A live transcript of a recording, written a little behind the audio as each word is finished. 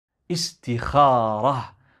Istikharah,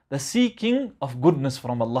 the seeking of goodness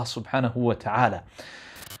from Allah subhanahu wa ta'ala.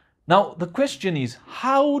 Now the question is,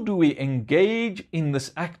 how do we engage in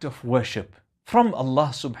this act of worship from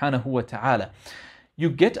Allah subhanahu wa ta'ala? You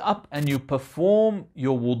get up and you perform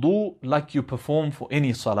your wudu like you perform for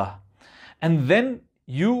any salah. And then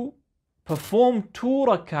you perform 2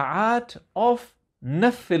 raka'at of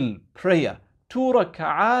nafil prayer. 2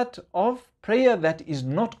 raka'at of prayer that is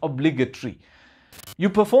not obligatory. You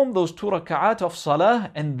perform those 2 raka'at of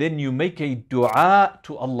salah and then you make a dua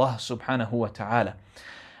to Allah subhanahu wa ta'ala.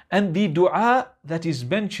 And the dua that is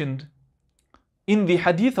mentioned in the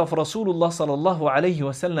hadith of Rasulullah sallallahu alayhi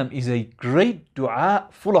wasallam is a great dua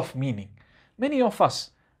full of meaning. Many of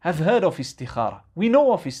us have heard of Istikharah. We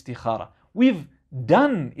know of Istikharah. We've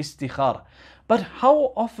done Istikharah. But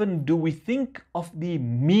how often do we think of the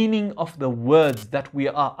meaning of the words that we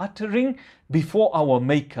are uttering before our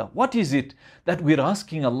Maker? What is it that we're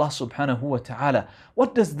asking Allah subhanahu wa ta'ala?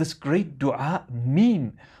 What does this great dua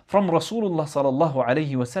mean from Rasulullah sallallahu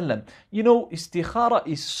alayhi wasallam? You know, Istikharah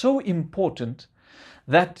is so important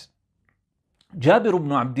that Jabir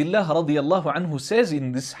ibn Abdullah radiyallahu anhu says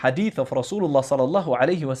in this hadith of Rasulullah sallallahu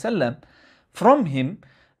alayhi wasallam from him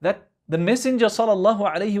that the Messenger sallallahu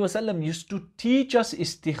alayhi wasallam used to teach us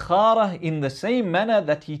Istikharah in the same manner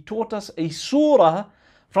that he taught us a surah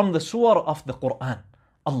from the surah of the Quran.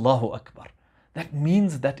 Allahu Akbar. That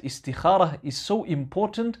means that Istikharah is so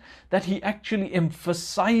important that he actually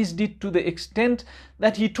emphasized it to the extent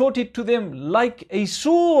that he taught it to them like a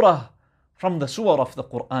surah from the surah of the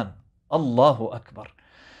Quran. Allahu Akbar.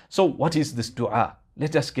 So what is this dua?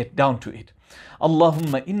 Let us get down to it.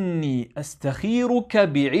 Allahumma inni astakhiruka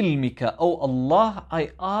bi'ilmika. Oh Allah,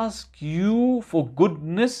 I ask you for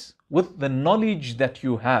goodness with the knowledge that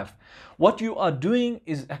you have. What you are doing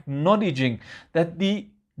is acknowledging that the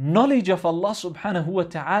knowledge of Allah subhanahu wa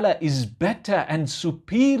ta'ala is better and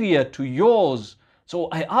superior to yours. So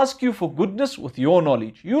I ask you for goodness with your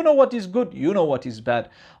knowledge. You know what is good, you know what is bad.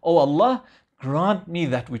 Oh Allah, grant me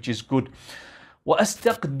that which is good.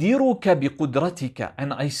 وَأَسْتَقْدِرُكَ بِقُدْرَتِكَ.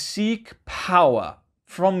 And I seek power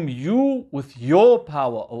from you with your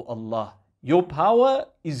power, O Allah. Your power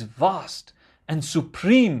is vast and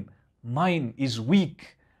supreme. Mine is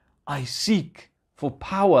weak. I seek for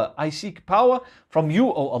power. I seek power from you,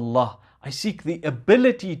 O Allah. I seek the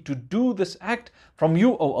ability to do this act from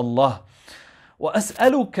you, O Allah.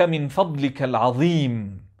 وَأَسْأَلُكَ مِنْ فَضْلِكَ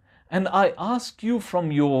الْعَظِيمِ. And I ask you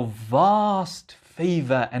from your vast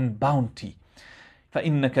favor and bounty.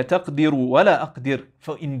 فَإِنَّكَ تَقْدِرُ وَلَا أَقْدِرُ.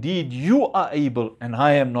 For indeed you are able and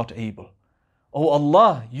I am not able. O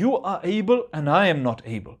Allah, you are able and I am not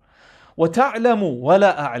able. وَتَعْلَمُ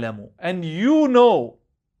وَلَا أَعْلَمُ. And you know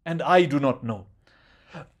and I do not know.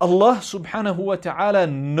 Allah subhanahu wa ta'ala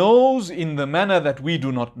knows in the manner that we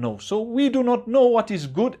do not know. So we do not know what is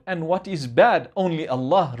good and what is bad. Only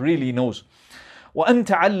Allah really knows. وَأَنْتَ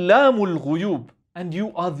عَلَّامُ الْغُيُوبِ. And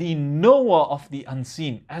you are the knower of the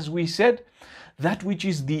unseen. As we said, that which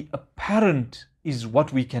is the apparent is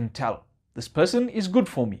what we can tell. This person is good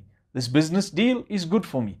for me. This business deal is good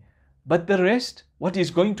for me. But the rest, what is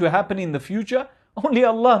going to happen in the future, only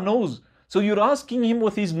Allah knows. So you're asking Him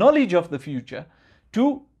with His knowledge of the future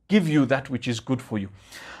to give you that which is good for you.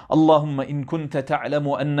 Allahumma in kunta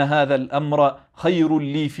ta'lamu anna hadha al-amra khayrun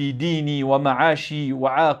li fi dini wa ma'ashi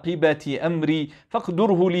wa aqibati amri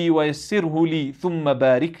faqdurhu li wa yassirhu li thumma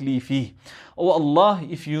barik li fihi. Oh Allah,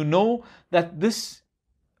 if you know that this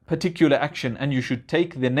particular action, and you should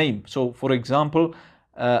take the name. So for example,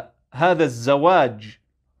 هذا الزواج,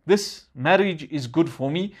 this marriage is good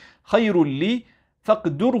for me. خير لي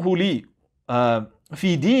فقدره لي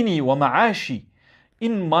في ديني ومعاشي.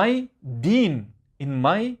 In my deen, in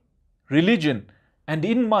my religion, and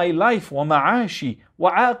in my life, ومعاشي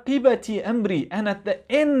وعاقبة أمري, and at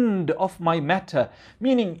the end of my matter,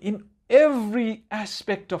 meaning in every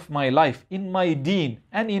aspect of my life, in my deen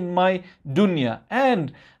and in my dunya,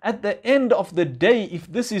 and at the end of the day,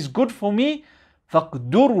 if this is good for me,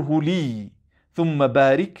 فَقْدُرْهُ لِي ثُمَّ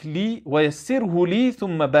بَارِكْ لِي وَيَسِّرْهُ لِي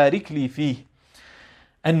ثُمَّ بَارِكْ لِي فِيهِ.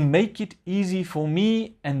 And make it easy for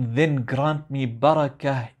me and then grant me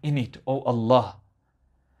barakah in it, O Allah.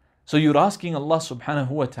 So you're asking Allah subhanahu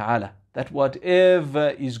wa ta'ala that whatever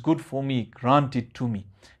is good for me, grant it to me.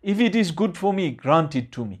 If it is good for me, grant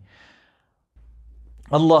it to me.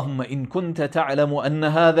 اللهم إن كنت تعلم أن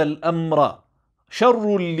هذا الأمر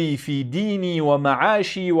شر لي في ديني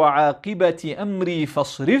ومعاشي وعاقبة أمري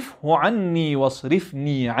فاصرفه عني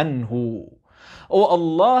واصرفني عنه. Oh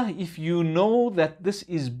Allah, if you know that this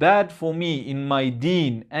is bad for me in my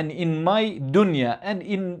deen and in my dunya and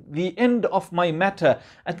in the end of my matter,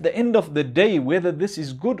 at the end of the day, whether this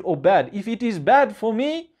is good or bad, if it is bad for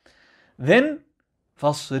me, then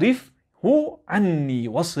فَاصْرِفْهُ عَنِّي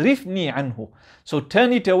وَاصْرِفْنِي عَنْهُ. So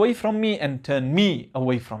turn it away from me and turn me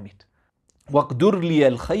away from it. وَاقْدُرْ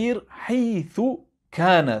لِيَ الْخَيْرِ حَيْثُ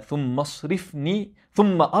كَانَ ثُمَّ اصْرِفْنِي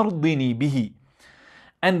ثُمَّ أَرْضِنِي بِهِ.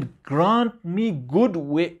 And grant me good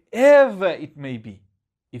wherever it may be.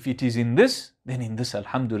 If it is in this, then in this,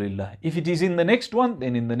 alhamdulillah. If it is in the next one,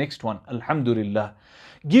 then in the next one, alhamdulillah.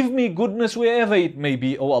 Give me goodness wherever it may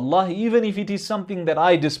be, O Allah, even if it is something that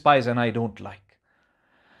I despise and I don't like.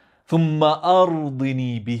 ثُمَّ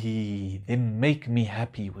أَرْضِنِي بِهِ. Then make me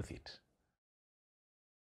happy with it.